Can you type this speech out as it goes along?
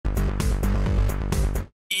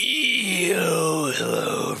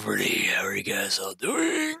guys all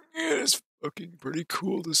doing? It's fucking pretty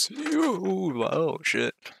cool to see you. Oh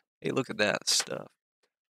shit. Hey, look at that stuff.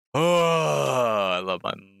 Oh, I love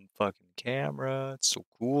my fucking camera. It's so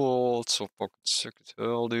cool. It's so fucking sick as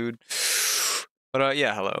hell, dude. But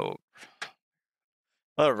yeah, hello.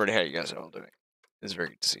 Hello everybody, how you guys all doing? It's very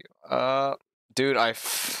good to see you. Dude,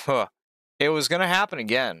 it was gonna happen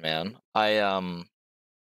again, man. I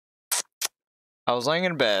was laying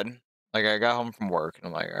in bed, like I got home from work, and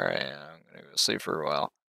I'm like, all right, I'm gonna go sleep for a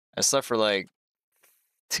while. I slept for like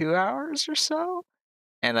 2 hours or so,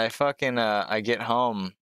 and I get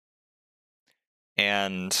home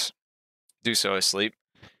and I sleep,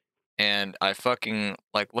 and I fucking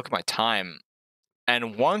like look at my time,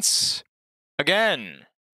 and once again,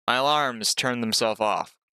 my alarms turned themselves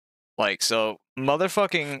off. Like, so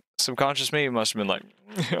motherfucking subconscious me must have been like,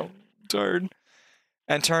 I'm tired,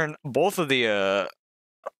 and turned both of the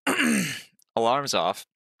alarms off.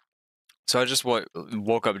 So I just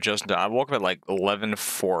woke up just in time. I woke up at like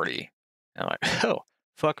 11:40. And I'm like, oh,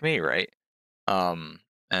 fuck me, right? And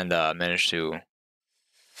managed to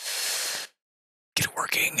get it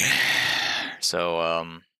working.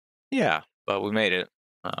 So, yeah, but we made it.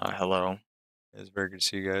 Hello. It's very good to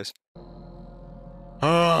see you guys.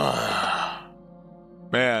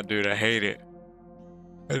 Man, dude, I hate it.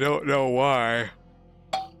 I don't know why.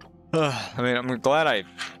 I mean, I'm glad I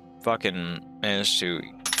fucking managed to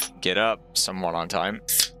get up somewhat on time.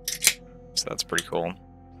 So that's pretty cool.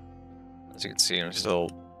 As you can see, I'm still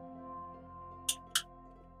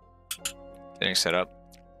getting set up.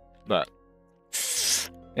 But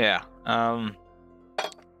yeah, how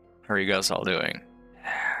are you guys all doing?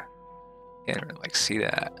 Can't really like see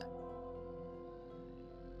that.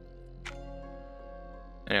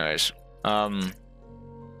 Anyways,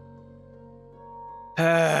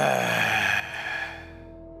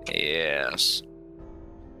 yes.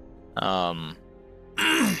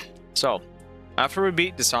 So, after we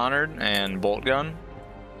beat Dishonored and Bolt Gun,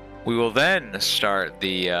 we will then start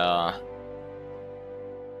the, oh,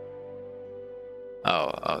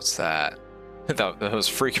 it's that. That was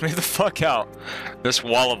freaking me the fuck out. This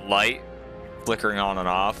wall of light flickering on and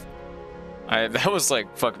off. That was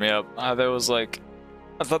like, fucked me up. That was like,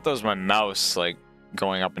 I thought that was my mouse, like,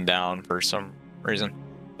 going up and down for some reason.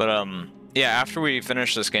 But, yeah, after we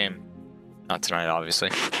finish this game, not tonight,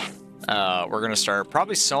 obviously, we're gonna start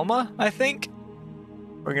probably Soma, I think.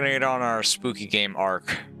 We're gonna get on our spooky game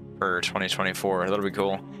arc for 2024. That'll be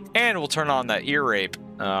cool. And we'll turn on that ear rape,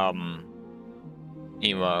 emote,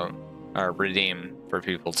 or redeem for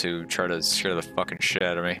people to try to scare the fucking shit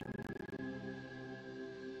out of me.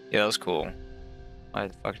 Yeah, that was cool. I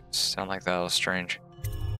fucking sound like that was strange.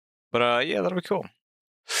 But, yeah, that'll be cool.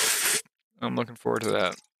 I'm looking forward to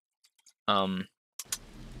that.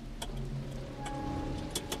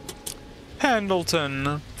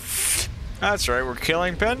 Pendleton. That's right, we're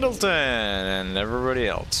killing Pendleton and everybody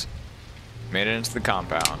else. Made it into the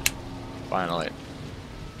compound. Finally.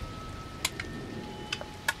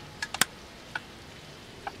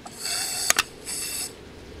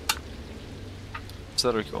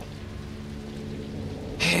 So that'll be cool.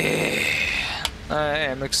 I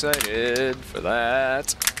am excited for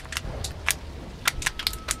that.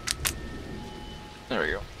 There we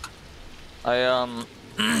go. I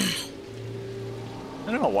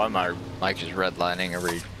don't know why my mic is redlining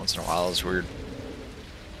every once in a while. It's weird.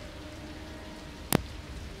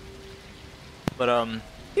 But,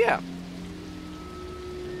 yeah.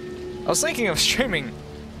 I was thinking of streaming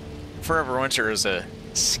Forever Winter as a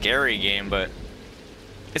scary game, but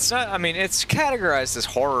it's not, I mean, it's categorized as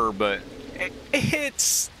horror, but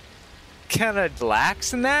it's kind of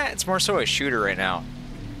lax in that. It's more so a shooter right now.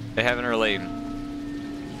 They haven't really...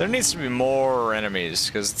 There needs to be more enemies,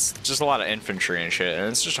 because it's just a lot of infantry and shit, and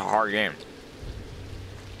it's just a hard game.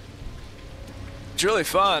 It's really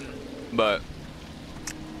fun, but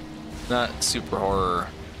not super horror.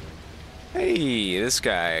 Hey, this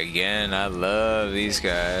guy again. I love these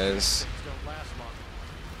guys.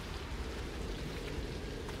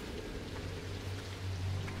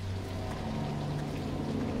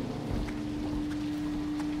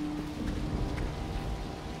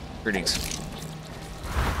 Greetings.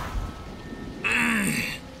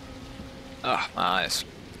 Ah, my eyes.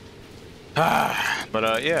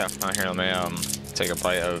 But yeah, here, let me take a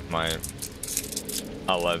bite of my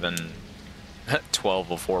 12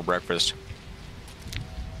 before breakfast.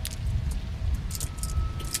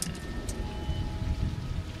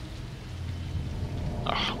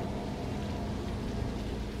 Ah.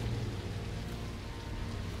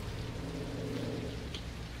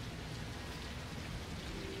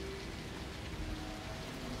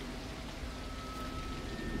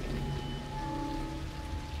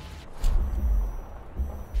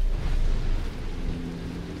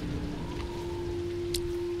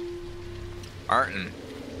 Martin.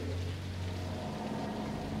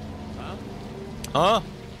 Huh?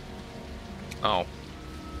 Oh.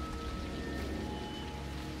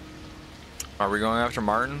 Are we going after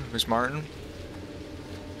Martin? Who's Martin?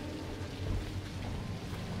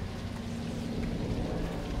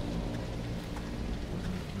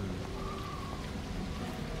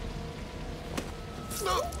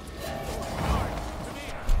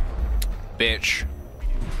 Bitch.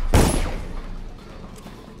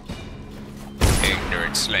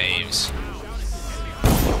 Ignorant slaves.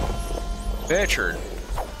 Bitchard.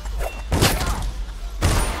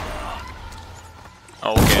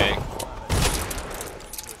 Okay.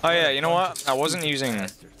 Oh yeah, you know what? I wasn't using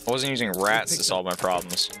rats to solve my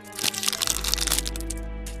problems.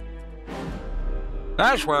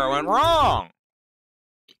 That's where I went wrong.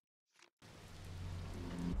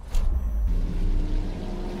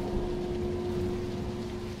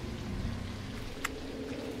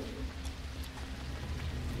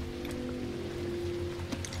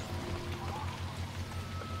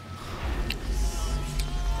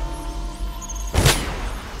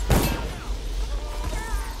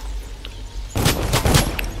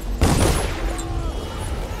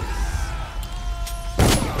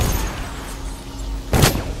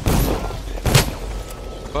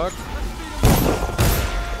 Fuck.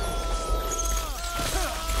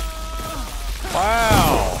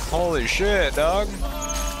 Wow! Holy shit, dog.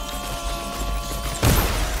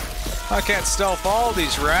 I can't stealth all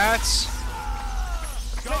these rats.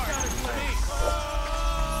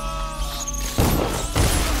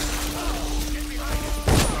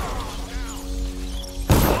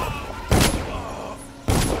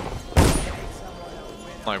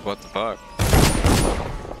 Like, what the fuck?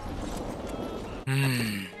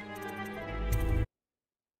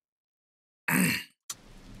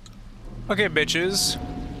 Okay, bitches.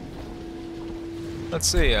 Let's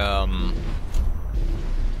see,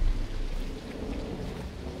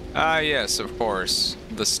 Ah, yes, of course.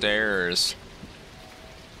 The stairs.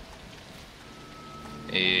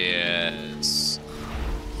 Yes.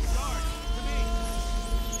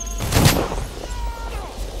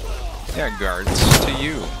 Yeah, guards, to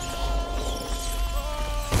you.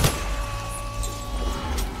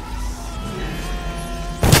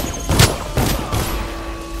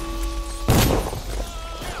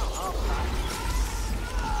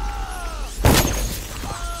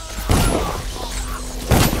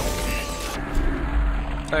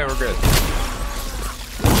 Hey, we're good.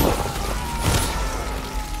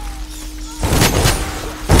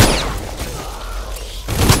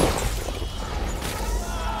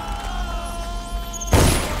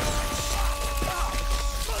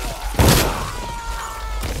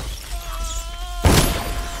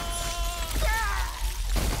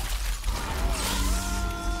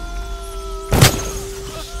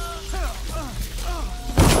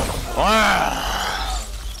 Wow!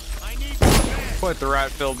 Quite the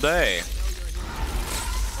rat-filled day.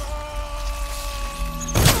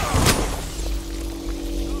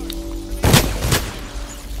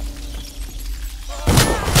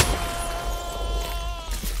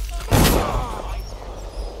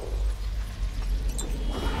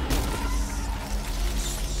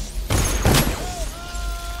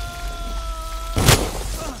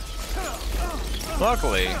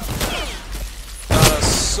 Luckily, not a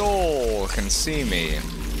soul can see me.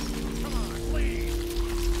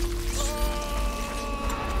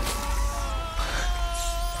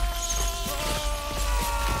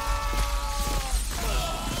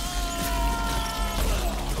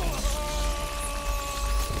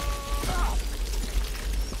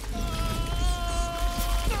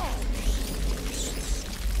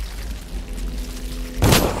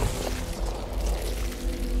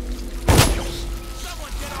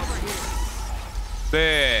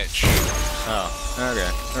 Bitch. Oh,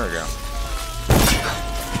 okay. There we go.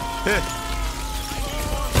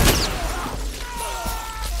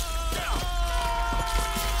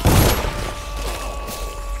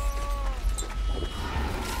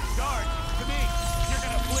 Guard, to me. You're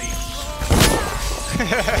gonna bleed.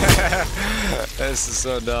 This is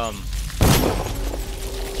so dumb.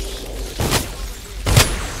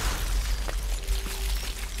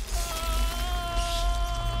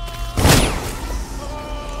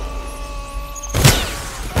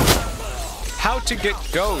 How to get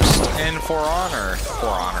Ghost in For Honor.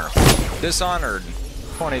 Dishonored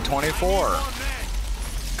 2024.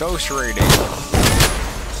 Ghost rating.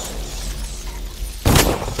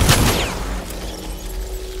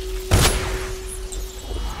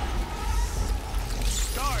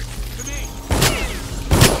 Guard, to me.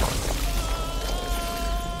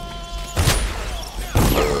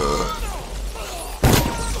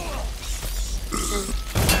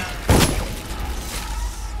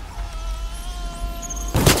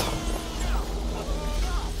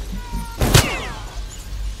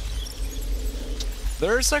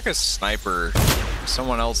 There's like a sniper.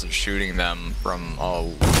 Someone else is shooting them from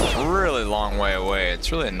a really long way away.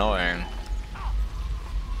 It's really annoying.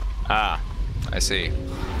 Ah, I see.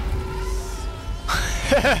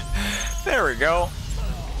 There we go.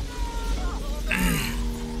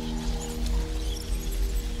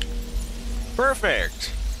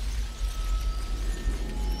 Perfect.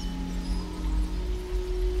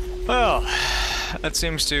 Well, that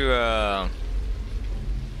seems to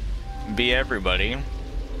be everybody.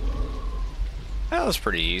 That was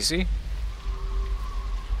pretty easy.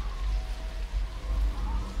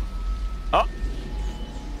 Oh.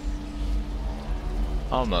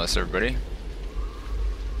 Almost everybody.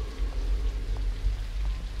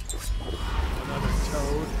 Another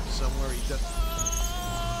toad somewhere he does.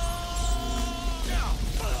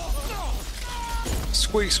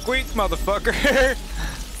 Squeak, squeak, motherfucker.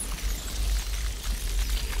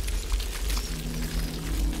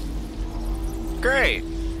 Great.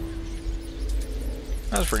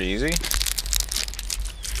 That was pretty easy.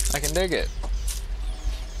 I can dig it.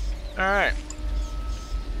 Alright.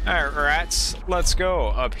 Alright, rats. Let's go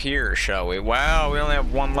up here, shall we? Wow, we only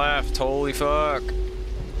have one left. Holy fuck.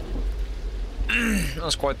 That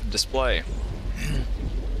was quite the display.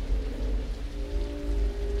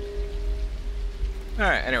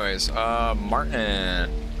 Alright, anyways,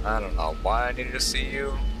 Martin. I don't know why I needed to see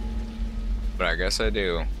you, but I guess I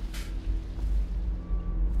do.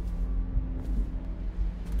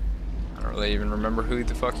 I don't really even remember who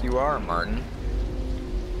the fuck you are, Martin.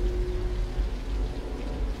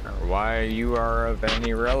 Or why you are of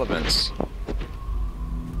any relevance.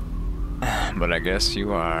 But I guess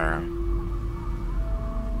you are.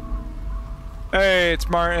 Hey, it's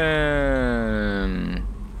Martin!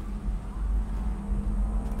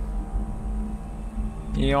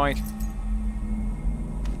 Yoink.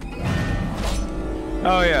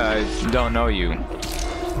 Oh yeah, I don't know you.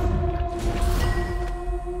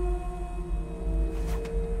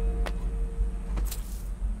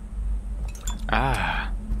 Ah,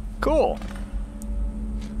 cool.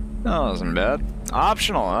 That wasn't bad.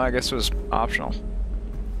 Optional, I guess it was optional.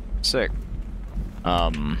 Sick.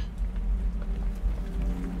 That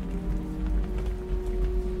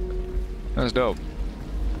was dope.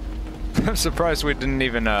 I'm surprised we didn't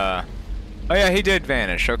even, Oh yeah, he did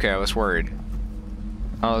vanish. Okay, I was worried.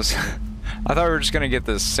 I thought we were just gonna get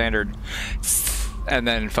this standard, and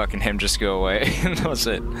then fucking him just go away, and that was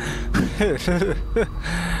it.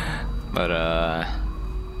 But,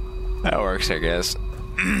 that works, I guess.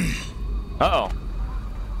 Uh-oh.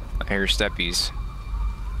 I hear steppies.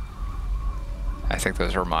 I think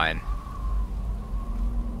those are mine.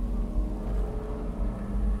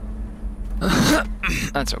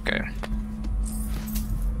 That's okay.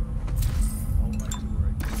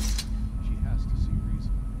 She has to see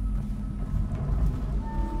reason.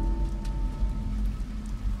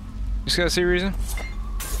 Just gotta see reason?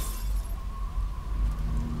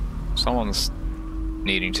 Someone's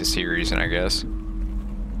needing to see reason, I guess.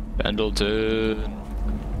 Pendleton.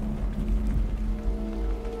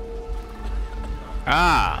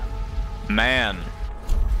 Ah! Man.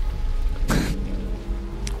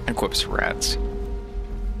 Equips rats.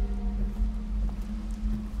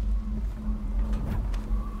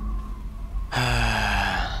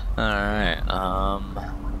 Alright,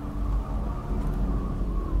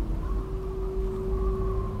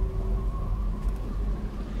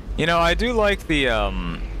 you know, I do like the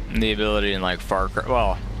ability in like Far Cry.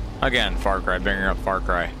 Well, again, Far Cry, bringing up Far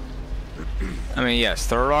Cry. I mean, yes,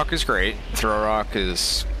 Throw Rock is great. Throw Rock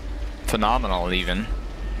is phenomenal, even.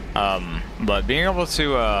 But being able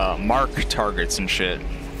to mark targets and shit,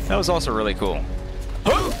 that was also really cool.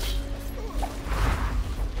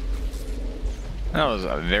 That was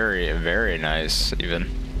a very, very nice, even.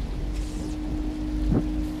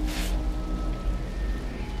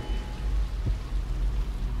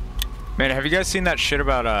 Man, have you guys seen that shit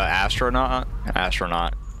about Astro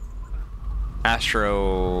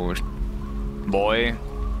Boy?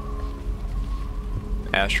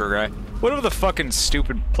 Astro guy? Whatever the fucking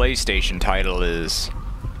stupid PlayStation title is,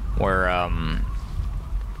 where, I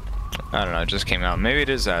don't know, it just came out. Maybe it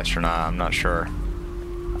is Astronaut, I'm not sure.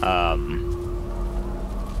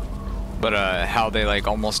 But, how they, like,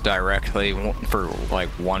 almost directly, for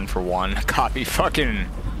one, copy fucking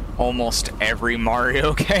almost every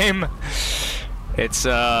Mario game. It's,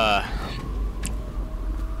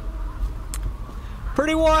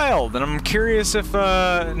 pretty wild, and I'm curious if,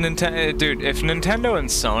 dude, if Nintendo and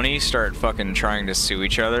Sony start fucking trying to sue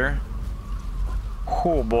each other,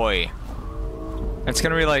 oh boy. It's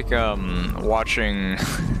gonna be like, watching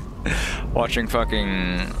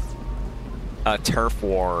fucking a turf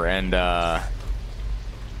war and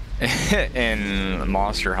in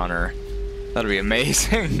Monster Hunter. That'd be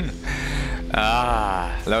amazing.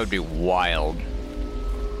 Ah, that would be wild.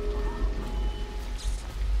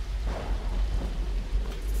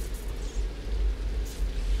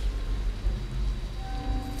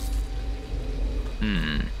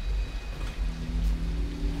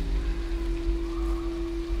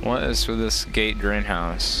 What is with this gate drain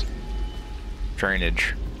house?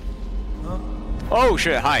 Drainage. Huh? Oh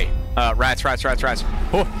shit, hi. Rats.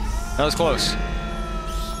 Oh, that was close.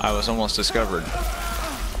 I was almost discovered.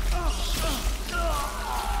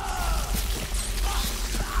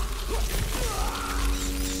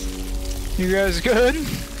 You guys good?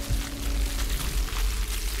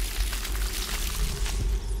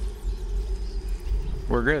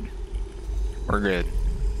 We're good. We're good.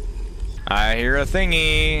 I hear a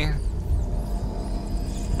thingy.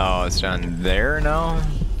 Oh, it's down there now?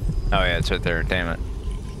 Oh yeah, it's right there, damn it.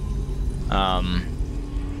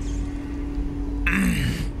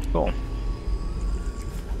 Cool.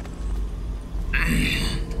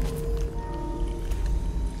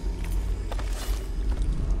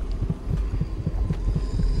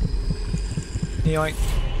 Yoink.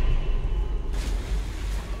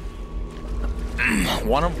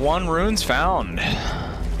 One of one runes found.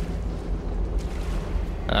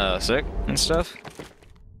 Sick and stuff.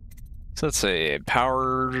 So let's say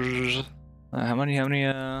powers. How many?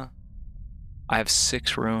 I have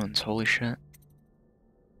 6 runes. Holy shit.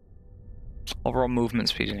 Overall movement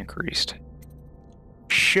speed increased.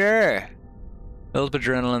 Sure. Build up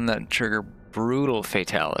adrenaline that trigger brutal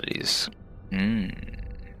fatalities. Yeah, I'm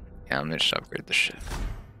gonna just upgrade this shit.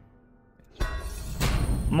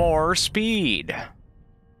 More speed.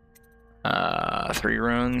 3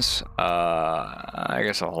 runes. I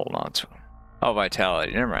guess I'll hold on to them. Oh,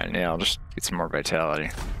 vitality. Never mind. Yeah, I'll just get some more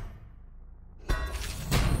vitality.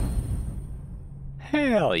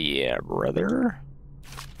 Hell yeah, brother.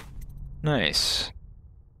 Nice.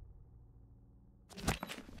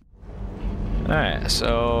 Alright,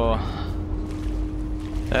 so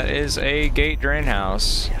that is a gate drain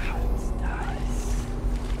house.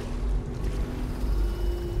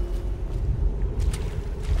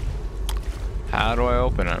 How do I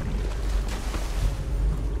open it?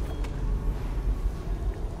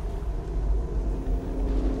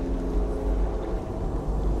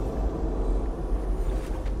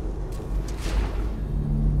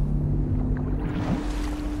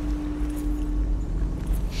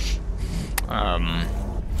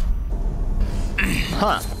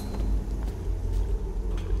 Huh.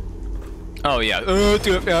 Oh yeah. Oh,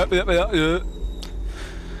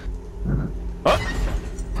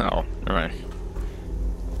 oh, never mind.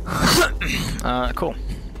 Cool.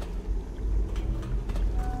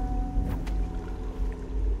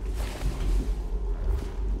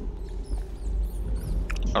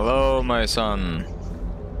 Hello, my son.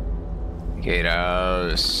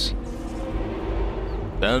 Gatehouse.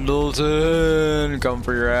 Pendleton, come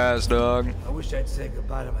for your ass, dog. I wish I'd say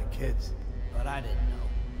goodbye to my kids, but I didn't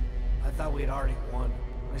know. I thought we'd already won.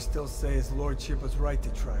 I still say his lordship was right to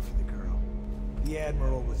try for the girl. The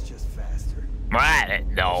Admiral was just faster. I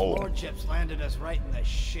didn't know. Lordships landed us right in the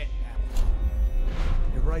shit now.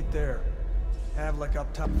 You're right there. Havlik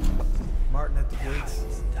up top. Martin at the gates.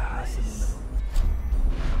 Us in the middle.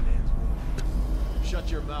 Man's wounded.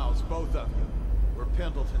 Shut your mouths, both of you. We're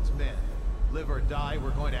Pendleton's men. Live or die,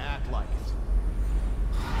 we're going to act like it.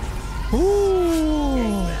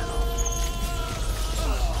 Ooh.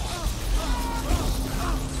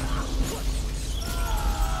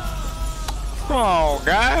 Come on,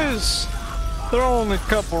 guys. They're only a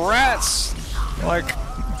couple rats. Like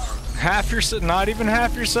half your, not even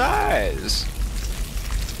half your size.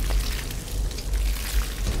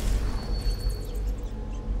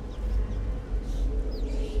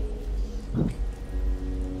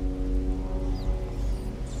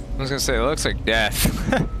 I was gonna say, it looks like death.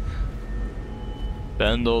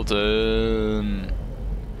 Pendleton.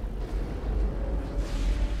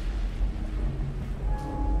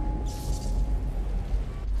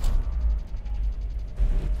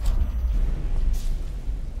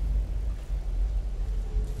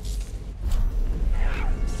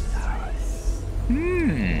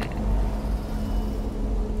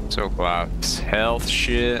 So close. Health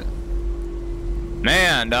shit.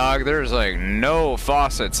 Man, dog, there's like no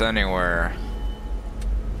faucets anywhere.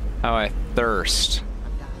 How I thirst. I'm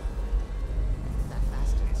dying. That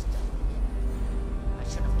bastard is done. I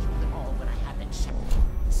should have killed them all when I had the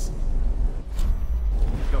chance.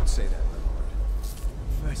 Don't say that, my lord.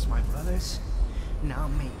 First my brothers, now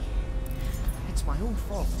me. It's my own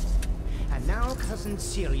fault. And now cousin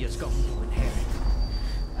Celia's going to inherit.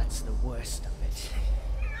 That's the worst of it.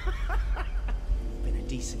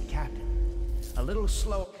 decent captain. A little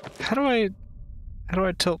slow. How do I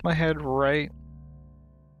tilt my head right?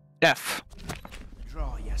 F.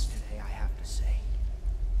 Draw yesterday, I have to say.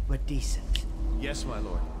 But decent. Yes, my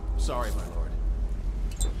lord. Sorry, my lord.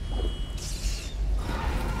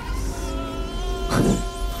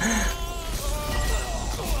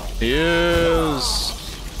 Yes!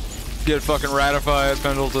 Get fucking ratified,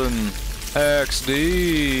 Pendleton.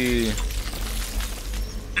 XD.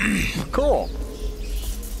 Cool.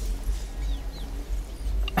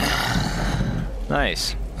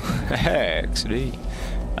 Nice. XD.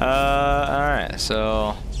 Alright,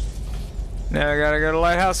 so now I gotta go to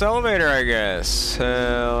Lighthouse Elevator, I guess.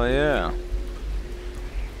 Hell yeah.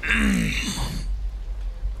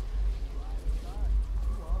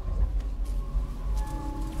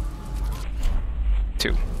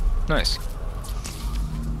 Two. Nice.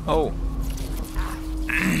 Oh.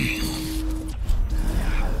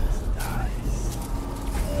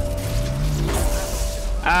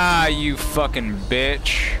 Ah, you fucking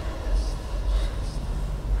bitch.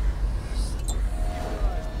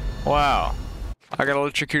 Wow. I got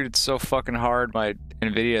electrocuted so fucking hard my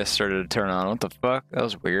Nvidia started to turn on. What the fuck? That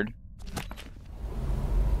was weird.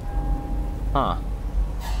 Huh.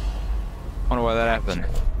 Wonder why that happened.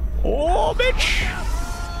 Oh, bitch!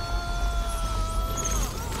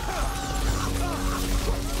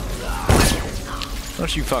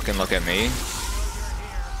 Don't you fucking look at me.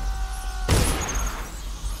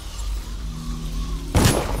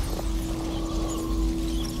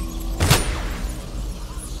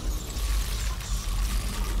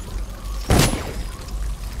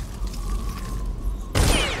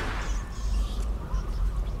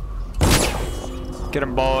 Get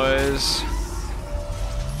 'em, boys.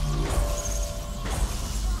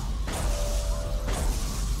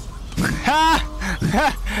 Ha!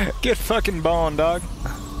 Get fucking boned, dog.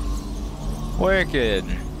 Wicked.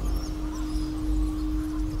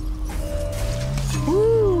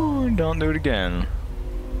 Woo! Don't do it again.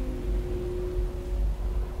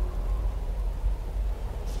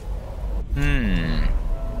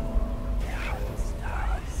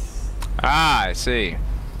 Ah, I see.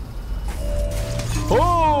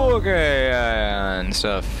 Oh, okay, and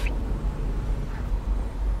stuff.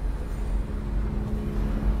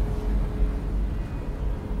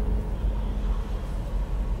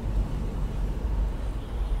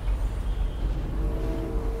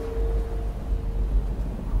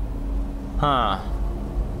 Huh.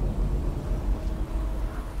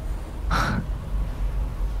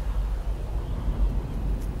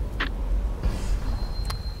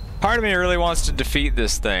 Part of me really wants to defeat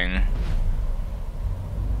this thing.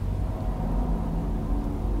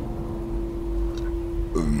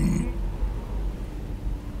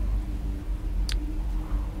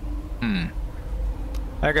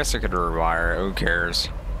 I guess I could rewire it. Who cares?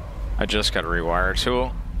 I just gotta rewire to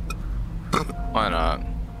it. Why not?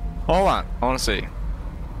 Hold on. I wanna see.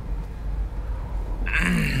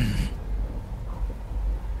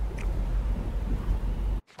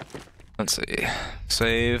 Let's see.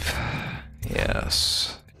 Save.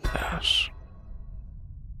 Yes. Yes.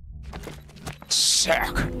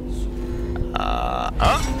 Sick.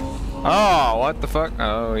 Oh, what the fuck?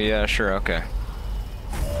 Oh, yeah, sure, okay.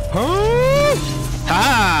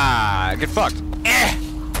 Ah, get fucked.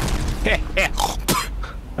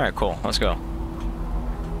 Alright, cool. Let's go.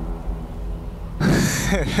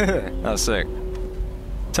 That was sick.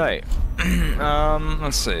 Tight.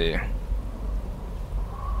 Let's see.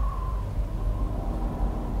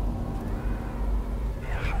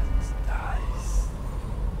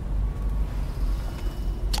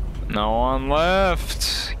 No one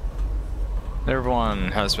left.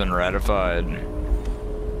 Everyone has been ratified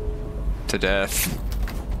to death.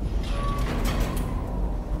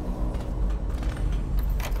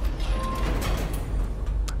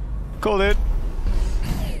 Cool, dude.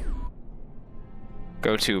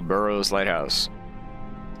 Go to Burroughs Lighthouse.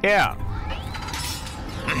 Yeah.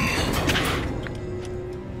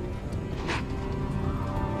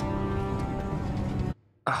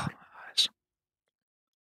 Oh, my eyes.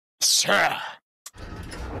 Sir.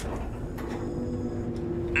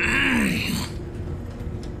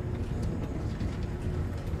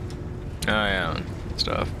 Oh yeah,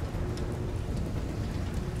 stuff.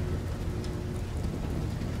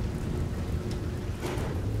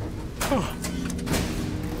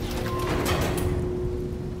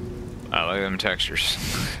 I like them textures.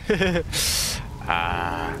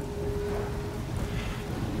 Ah.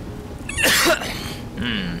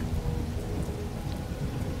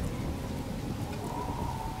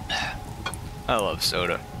 I love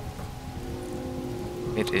soda.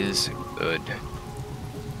 It is good.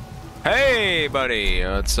 Hey, buddy,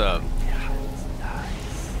 what's up?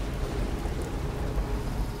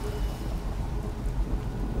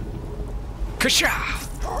 Kasha! I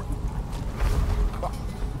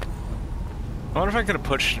wonder if I could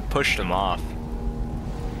have pushed him off.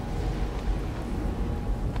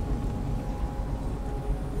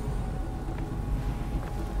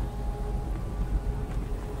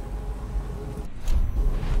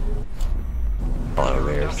 Hello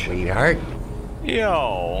there, sweetheart.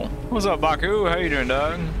 Yo, what's up, Baku? How you doing,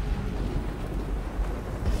 dog?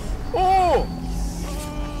 Oh!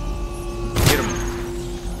 Get him.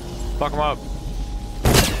 Fuck him up.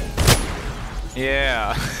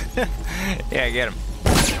 Yeah. Yeah, get him.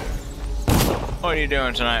 What are you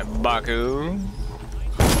doing tonight, Baku?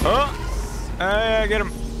 Oh! Hey, get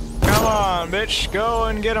him. Come on, bitch. Go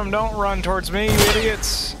and get him. Don't run towards me, you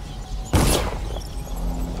idiots.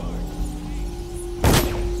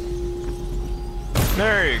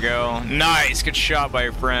 There you go. Nice. Good shot by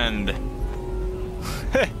your friend.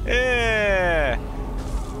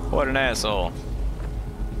 What an asshole.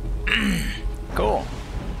 Cool.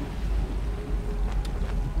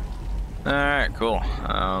 Alright, cool.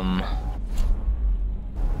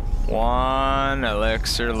 One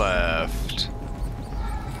elixir left.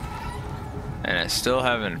 And I still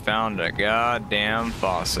haven't found a goddamn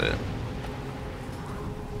faucet.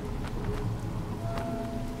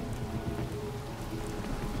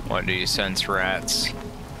 What do you sense, rats?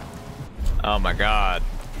 Oh my god.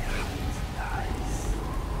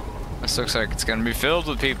 This looks like it's gonna be filled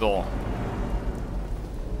with people.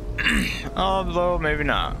 Although, maybe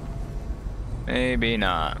not. Maybe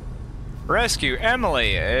not. Rescue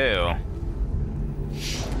Emily! Ew.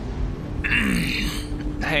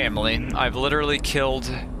 Hey, Emily. I've literally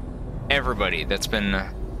killed everybody that's been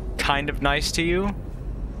kind of nice to you.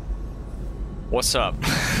 What's up?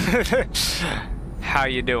 How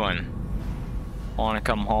you doing? Want to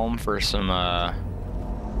come home for some,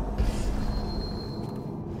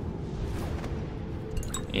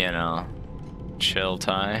 you know, chill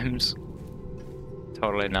times?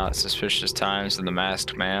 Totally not suspicious times of the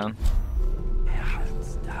masked man.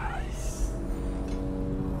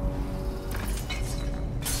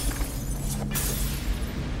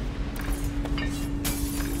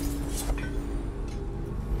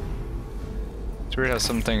 It's weird how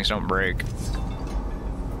some things don't break.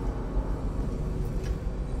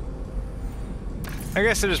 I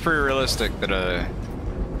guess it is pretty realistic that a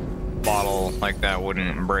bottle like that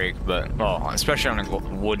wouldn't break, but, well, especially on a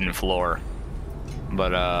wooden floor.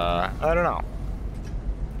 But, I don't know.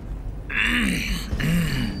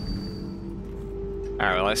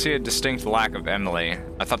 Alright, well, I see a distinct lack of Emily.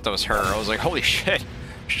 I thought that was her. I was like, holy shit,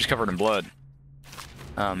 she's covered in blood.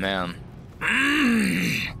 Oh, man.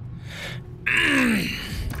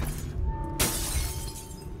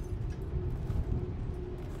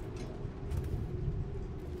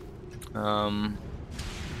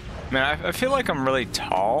 Man, I feel like I'm really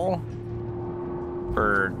tall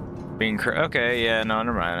for being okay, yeah, no,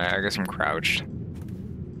 never mind. I guess I'm crouched.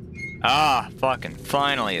 Ah, fucking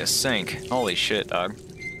finally a sink. Holy shit, dog.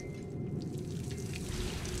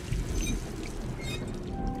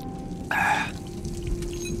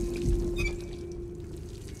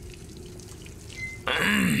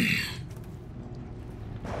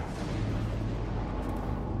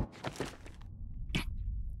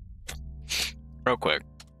 Real quick.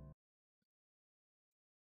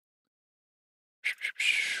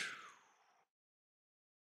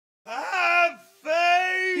 Have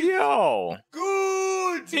faith! Yo!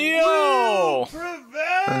 Good Yo! will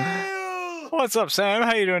prevail! What's up, Sam?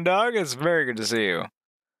 How you doing, dog? It's very good to see you.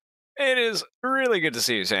 It is really good to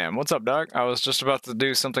see you, Sam. What's up, dog? I was just about to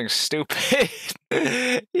do something stupid.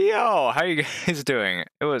 Yo, how you guys doing?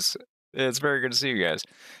 It's very good to see you guys.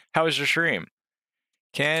 How was your stream?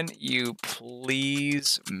 Can you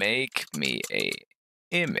please make me a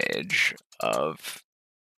image of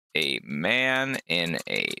a man in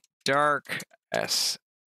a dark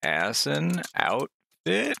assassin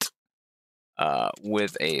outfit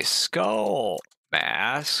with a skull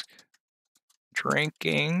mask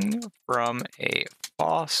drinking from a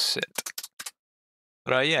faucet?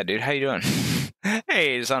 But yeah, dude, how you doing?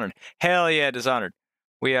 Hey, Dishonored. Hell yeah, Dishonored.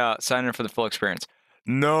 We signed in for the full experience.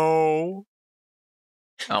 No.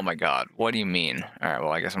 Oh my god, what do you mean? Alright,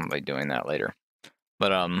 well, I guess I'm gonna be doing that later.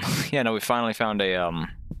 But yeah, no, we finally found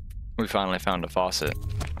a faucet.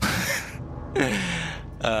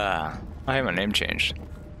 I have my name changed.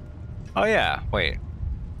 Oh yeah, wait.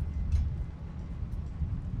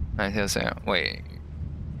 I guess wait.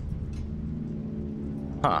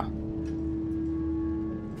 Huh.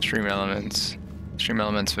 Stream elements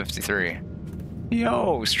 53.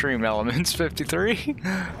 Yo, Stream Elements 53.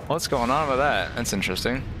 What's going on with that? That's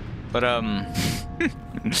interesting. But oh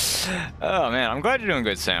man, I'm glad you're doing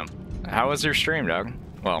good, Sam. How was your stream, dog?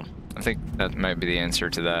 Well, I think that might be the answer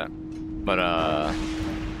to that. But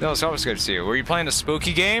no, it's always good to see you. Were you playing a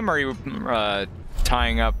spooky game, or are you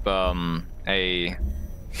tying up a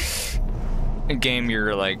game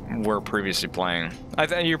you're like were previously playing?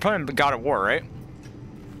 You're playing God of War, right?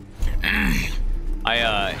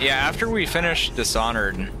 Yeah, after we finish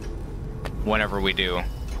Dishonored, whenever we do,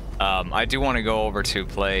 I do want to go over to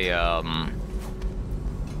play,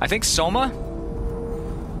 I think Soma?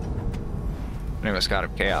 Name was God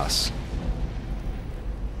of Chaos.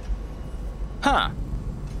 Huh.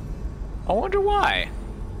 I wonder why.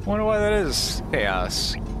 I wonder why that is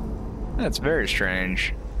Chaos. That's very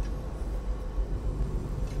strange.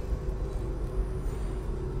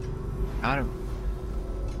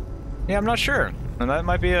 Yeah, I'm not sure. And that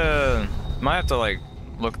might be might have to like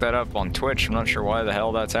look that up on Twitch. I'm not sure why the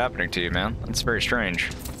hell that's happening to you, man. That's very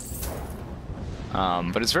strange.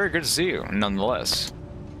 But it's very good to see you, nonetheless.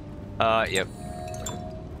 Yep.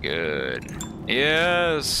 Good.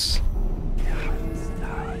 Yes.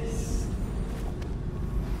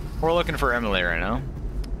 We're looking for Emily right now.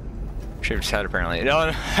 Shaved his head, apparently.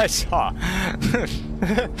 No, I saw.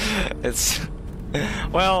 It's.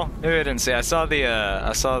 Well, maybe I didn't see. I saw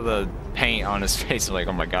the paint on his face. I'm like,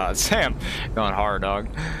 oh my god, Sam, going hard, dog.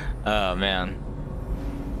 Oh man.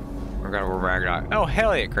 We're Ragnarok. Oh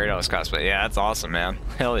hell yeah, Kratos cosplay. Yeah, that's awesome, man.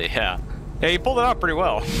 Hell yeah. Yeah, you pulled it off pretty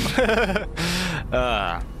well.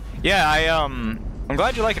 Yeah, I'm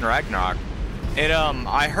glad you're liking Ragnarok.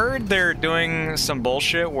 I heard they're doing some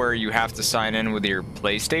bullshit where you have to sign in with your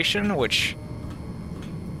PlayStation, which,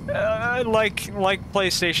 like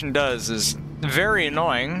PlayStation does, is very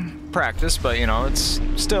annoying practice, but you know, it's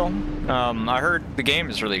still, I heard the game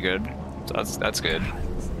is really good, so that's good.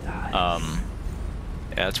 Yeah,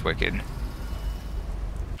 that's wicked.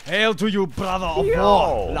 Hail to you, brother of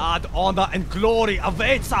war! Blood, honor, and glory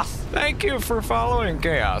awaits us! Thank you for following,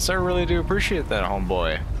 Chaos. I really do appreciate that,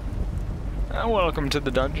 homeboy. Welcome to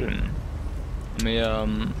the dungeon. Let me,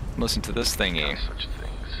 listen to this thingy. Such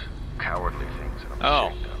things. Cowardly things.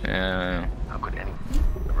 Oh, yeah. How could anyone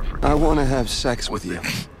ever forget? I want to have sex with you.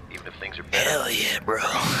 Even if things are better. Hell yeah, bro.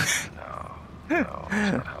 No, that's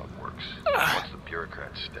not how it works. Once the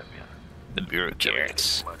bureaucrats step in. The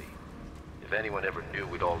bureaucrats. Muddy. If anyone ever knew,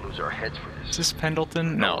 we'd all lose our heads for this. Is this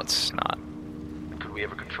Pendleton? No, it's not. Could we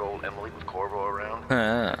ever control Emily with Corvo around?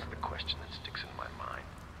 That's the question that sticks in my mind.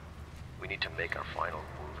 We need to make our final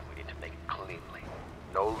move, and we need to make it cleanly.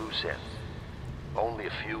 No loose ends. Only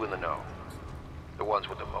a few in the know. The ones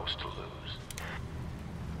with the most to lose.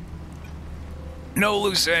 No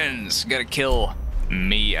loose ends. Gotta kill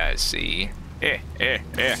me, I see.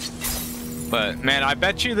 But man, I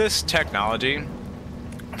bet you this technology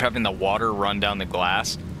of having the water run down the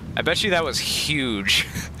glass, I bet you that was huge.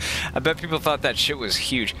 I bet people thought that shit was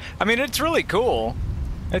huge. I mean, it's really cool.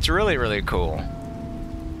 It's really, really cool.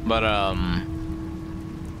 But,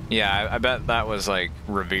 yeah, I bet that was, like,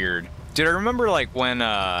 revered. Dude, I remember, like, when,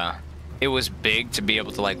 it was big to be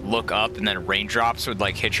able to, like, look up and then raindrops would,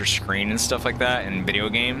 like, hit your screen and stuff like that in video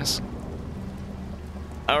games.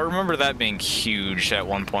 I remember that being huge at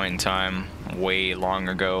one point in time, way long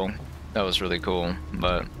ago. That was really cool,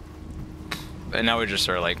 but... And now we just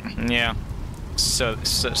are like, yeah,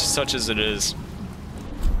 such as it is.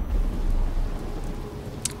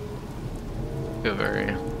 Feel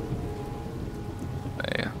very...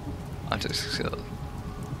 artistic skill.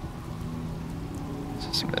 It's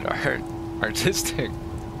just a bit artistic.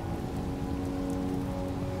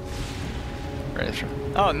 Right.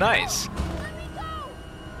 Oh, nice.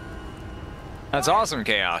 That's awesome,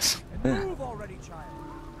 Chaos.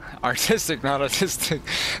 Artistic, not autistic.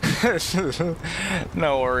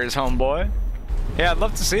 No worries, homeboy. Yeah, I'd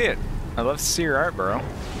love to see it. I'd love to see your art, bro.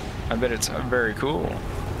 I bet it's very cool.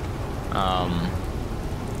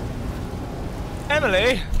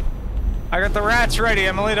 Emily! I got the rats ready,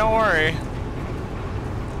 Emily, don't worry.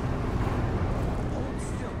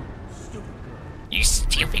 You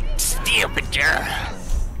stupid girl.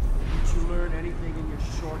 Did you learn anything in your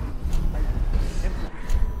short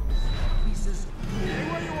pieces? Stay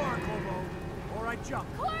where you are, Corvo, or I jump.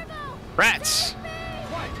 Corvo! Rats!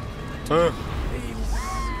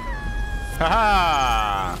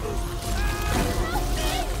 Haha!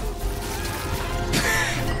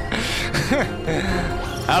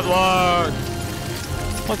 Havlog!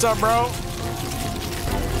 What's up, bro?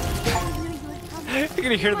 You're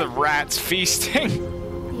gonna hear the rats feasting.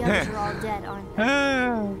 The others are all dead, aren't they?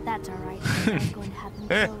 That's alright. I'm going to have them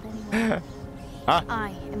killed anyway. Huh? I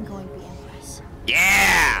am going to be Empress.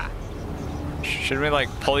 Yeah! Should we, like,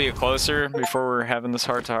 pull you closer before we're having this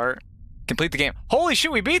heart-to-heart? Complete the game. Holy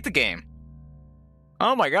shit, we beat the game!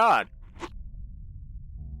 Oh my god.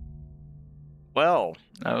 Well,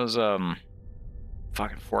 that was,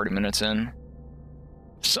 fucking 40 minutes in.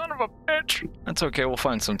 Son of a bitch! That's okay, we'll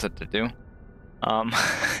find something to do.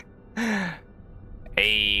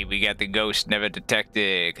 Hey, we got the ghost never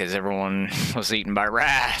detected, because everyone was eaten by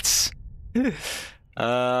rats.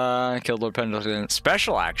 Killed Lord Pendleton.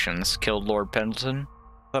 Special actions killed Lord Pendleton.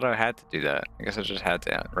 Thought I had to do that. I guess I just had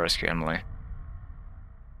to rescue Emily.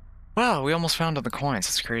 Wow, we almost found all the coins.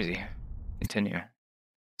 That's crazy. Continue.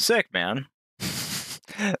 Sick, man.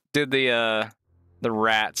 Did the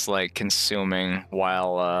rats like consuming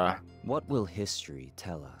while What will history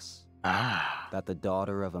tell us? Ah. That the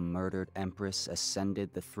daughter of a murdered empress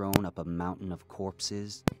ascended the throne up a mountain of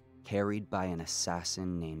corpses, carried by an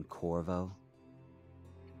assassin named Corvo?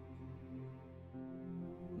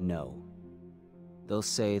 No. They'll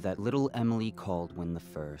say that little Emily Caldwin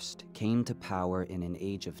I came to power in an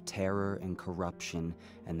age of terror and corruption,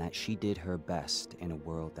 and that she did her best in a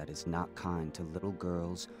world that is not kind to little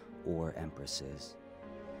girls or empresses.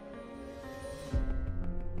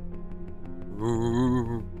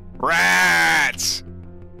 Ooh. Rats!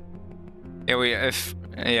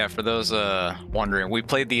 Yeah, for those wondering, we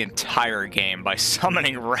played the entire game by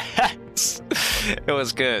summoning rats. It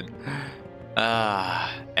was good.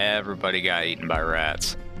 Everybody got eaten by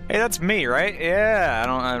rats. Hey, that's me, right? Yeah,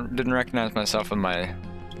 I didn't recognize myself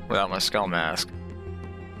without my skull mask.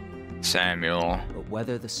 Samuel. But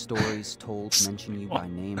whether the stories told mention you by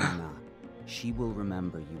name or not, she will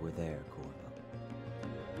remember you were there, Corvo.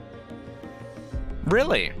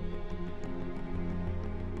 Really?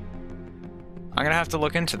 I'm gonna have to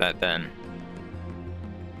look into that then.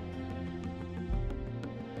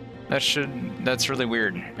 That's really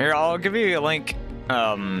weird. Here, I'll give you a link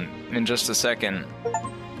in just a second.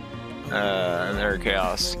 There,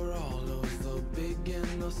 Chaos.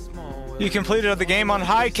 You completed the game on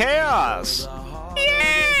high chaos!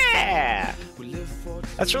 Yeah!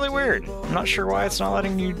 That's really weird. I'm not sure why it's not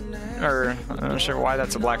letting you, or I'm not sure why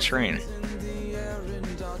that's a black screen.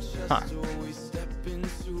 Huh.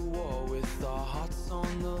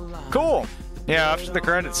 Cool! Yeah, after the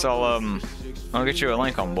credits, I'll get you a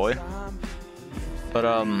link on, boy. But,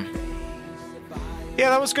 yeah,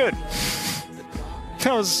 that was good.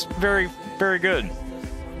 That was very, very good.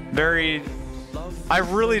 I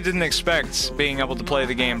really didn't expect being able to play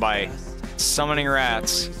the game by summoning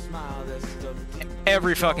rats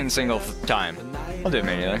every fucking single time. I'll do it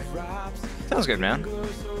manually. Sounds good, man.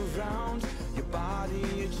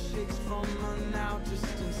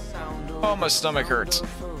 Oh, my stomach hurts.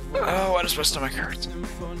 Oh, why does my stomach hurt?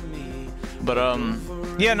 But,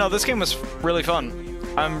 yeah, no, this game was really fun.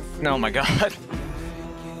 Oh my god.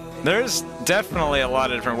 There's definitely a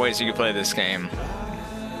lot of different ways you could play this game.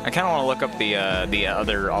 I kind of want to look up the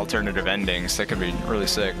other alternative endings. That could be really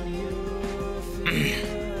sick.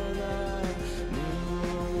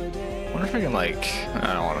 Wonder if I can, like...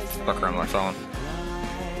 I don't want to fuck around my phone.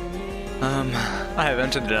 I have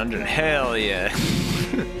entered the dungeon. Hell yeah.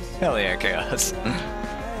 Hell yeah, Chaos.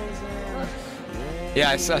 Yeah,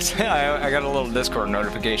 I got a little Discord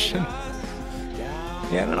notification.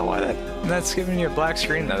 Yeah, I don't know why that's giving you a black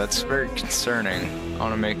screen though. That's very concerning. I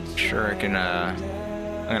want to make sure I can, I'm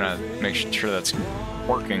gonna make sure that's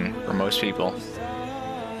working for most people.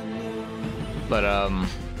 But,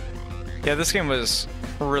 yeah, this game was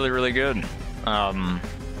really, really good. I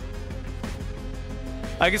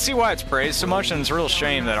can see why it's praised so much, and it's a real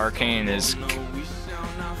shame that Arcane is,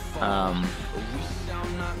 oh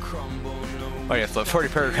yeah, 40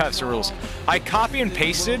 paragraphs of rules. I copy and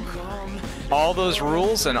pasted all those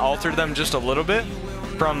rules and altered them just a little bit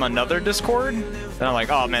from another Discord, and I'm like,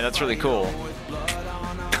 oh man, that's really cool.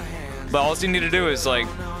 But all you need to do is like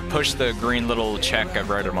push the green little check. I've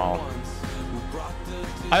read them all.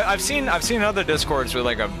 I've seen other Discords with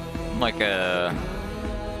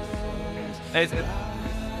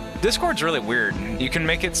Discord's really weird. You can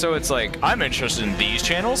make it so it's like, I'm interested in these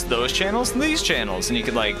channels, those channels, and these channels, and you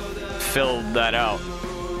could like fill that out.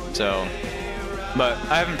 So, but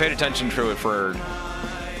I haven't paid attention to it for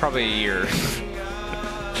probably a year.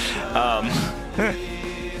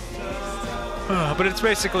 But it's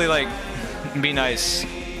basically like, be nice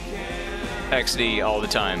XD all the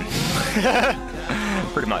time.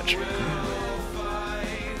 Pretty much.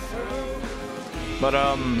 But,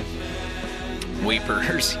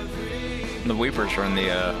 Weepers. The Weepers are in the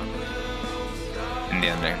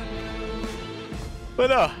ending. But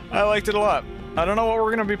no, I liked it a lot. I don't know what we're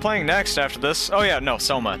gonna be playing next after this. Oh yeah, no,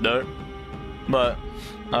 Soma, dude. But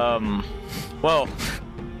Well,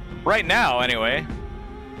 right now, anyway,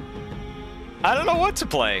 I don't know what to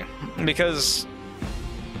play, because,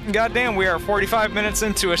 goddamn, we are 45 minutes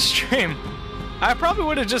into a stream. I probably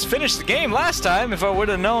would have just finished the game last time if I would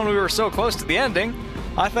have known we were so close to the ending.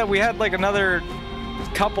 I thought we had, like, another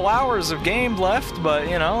couple hours of game left, but,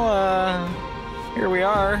 you know, here we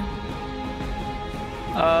are.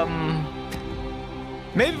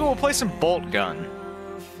 Maybe we'll play some Bolt Gun.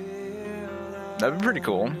 That'd be pretty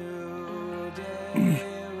cool.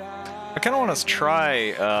 I kind of want to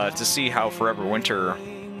try to see how Forever Winter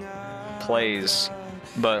plays,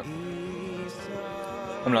 but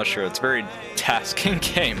I'm not sure. It's a very tasking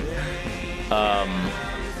game.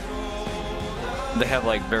 They have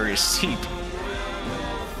like very steep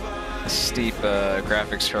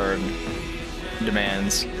graphics card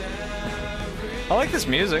demands. I like this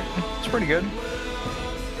music. It's pretty good.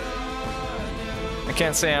 I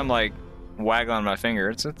can't say I'm like waggling my finger.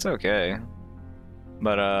 It's okay.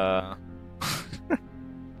 But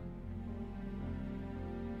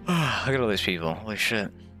look at all these people. Holy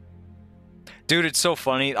shit. Dude, it's so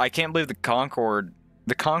funny. I can't believe the Concord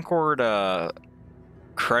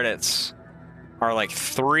credits are like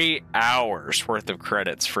 3 hours worth of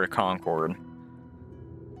credits for Concord,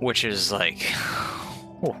 which is like,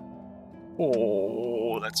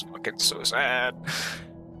 oh, that's fucking so sad.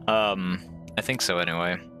 I think so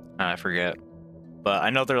anyway. I forget, but I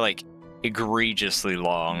know they're like egregiously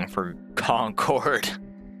long for Concord,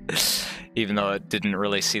 even though it didn't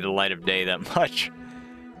really see the light of day that much.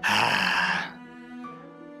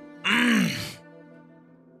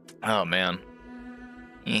 Oh man.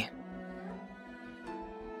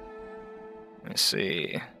 Let me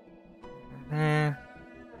see.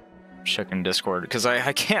 Checking Discord, because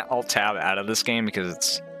I can't alt-tab out of this game because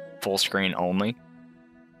it's full screen only.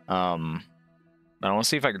 I want to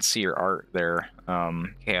see if I can see your art there,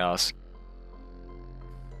 Chaos.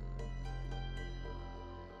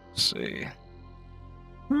 Let's see.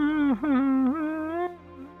 My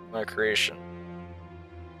creation.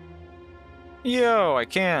 Yo, I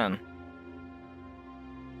can.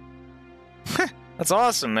 That's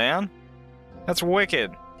awesome, man. That's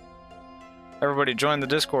wicked. Everybody join the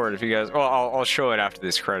Discord if you guys... Well, I'll show it after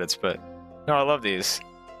these credits, but... No, I love these.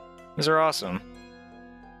 These are awesome.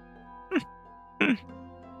 It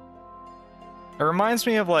reminds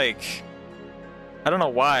me of, like... I don't know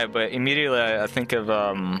why, but immediately I think of,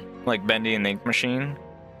 like, Bendy and the Ink Machine.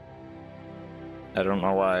 I don't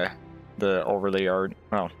know why. The overly art...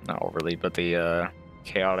 Well, not overly, but the,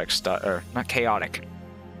 chaotic style... Or, not chaotic.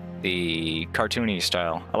 The cartoony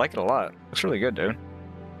style. I like it a lot. Looks really good, dude.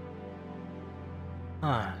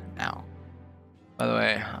 Now. By the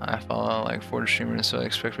way, I follow like 40 streamers, so I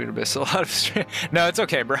expect me to miss a lot of stream. No, it's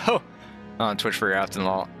okay, bro. On Twitch for your afternoon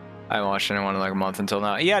law. I haven't watched anyone in like a month until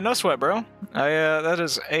now. Yeah, no sweat, bro. That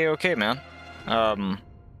is a-okay, man.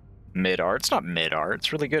 Mid-art. It's not mid-art.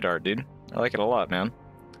 It's really good art, dude. I like it a lot, man.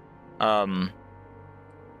 But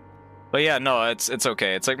yeah, no, it's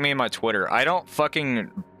okay. It's like me and my Twitter. I don't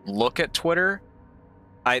fucking look at Twitter.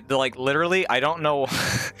 Like literally, I don't know.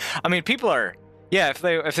 I mean, people are, yeah, if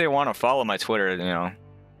they want to follow my Twitter, you know,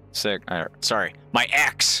 sick. Sorry, my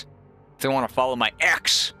X. If they want to follow my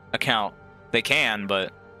X account, they can,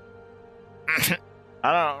 but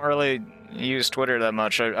I don't really use Twitter that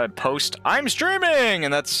much. I post, I'm streaming,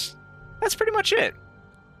 and that's pretty much it.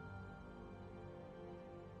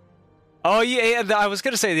 Oh yeah, I was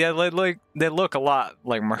gonna say, yeah, like they look a lot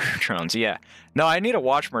like Murder Drones. Yeah, no, I need to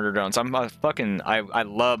watch Murder Drones. I'm a fucking, I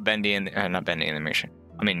love Bendy and not Bendy Animation.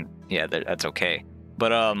 I mean, yeah, that's okay.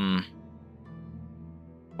 But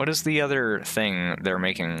what is the other thing they're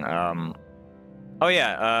making? Oh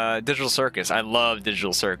yeah, Digital Circus. I love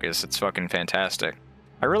Digital Circus. It's fucking fantastic.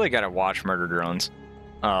 I really gotta watch Murder Drones.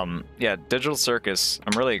 Yeah, Digital Circus.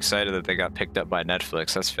 I'm really excited that they got picked up by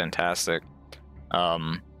Netflix. That's fantastic.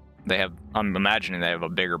 They have, I'm imagining they have a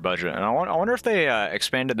bigger budget, and I wonder if they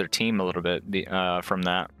expanded their team a little bit from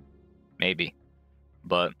that, maybe.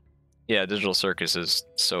 But yeah, Digital Circus is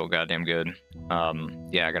so goddamn good.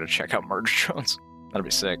 Yeah, I gotta check out Murder Drones. That'll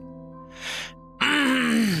be sick.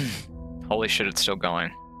 Holy shit, it's still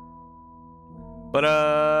going.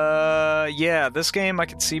 But yeah, this game I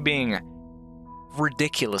could see being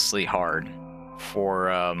ridiculously hard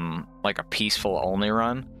for like a peaceful only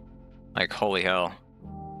run. Like holy hell.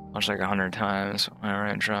 Watch like 100 times.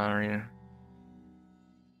 Alright, John.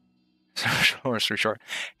 Short.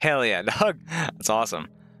 Hell yeah, dog. That's awesome.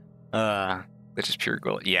 Glitch is pure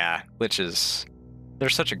gold. Yeah, Glitch is. They're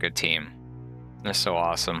such a good team. They're so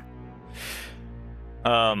awesome.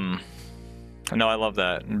 No, I love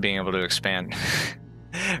that, being able to expand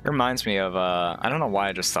Reminds me of I don't know why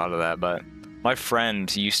I just thought of that, but my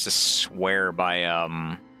friend used to swear by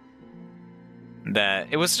that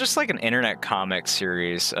it was just like an internet comic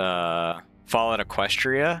series, Fallout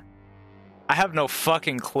Equestria. I have no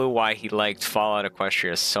fucking clue why he liked Fallout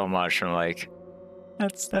Equestria so much. I'm like,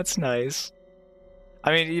 that's nice.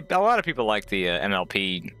 I mean, a lot of people like the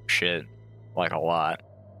MLP shit, like a lot.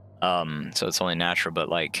 So it's only natural, but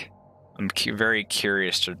like, I'm very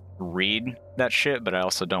curious to read that shit, but I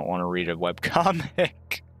also don't want to read a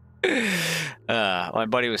webcomic. My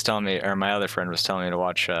buddy was telling me, or my other friend was telling me to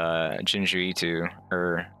watch Jinju Ito,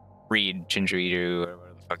 or read Jinju Ito, or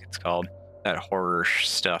whatever the fuck it's called, that horror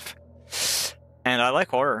stuff. And I like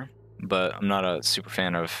horror, but I'm not a super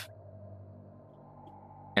fan of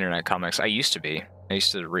internet comics. I used to be. I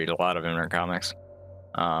used to read a lot of internet comics.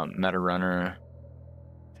 Meta Runner,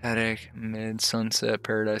 Static, Mid, Sunset,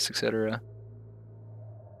 Paradise, etc.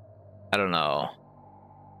 I don't know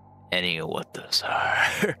any of what those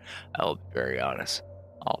are. I'll be very honest.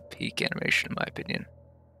 All peak animation, in my opinion.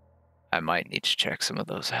 I might need to check some of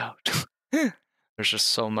those out. There's just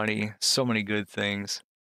so many good things.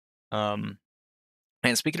 And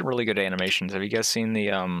speaking of really good animations, have you guys seen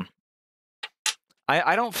the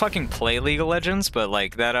I don't fucking play League of Legends, but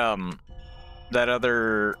like that that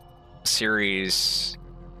other series.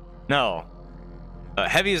 No.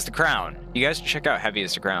 Heavy is the Crown. You guys should check out Heavy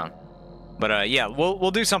is the Crown. But yeah,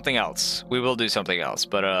 we'll do something else. We will do something else.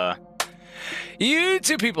 But you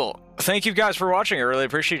two people, thank you guys for watching. I really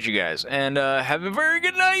appreciate you guys. And have a very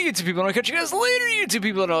good night, you two people. And I'll catch you guys later, you two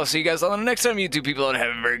people. And I'll see you guys on the next time, you two people. And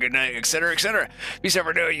have a very good night, etc., etc. Peace out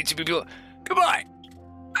for now, you two people. Goodbye.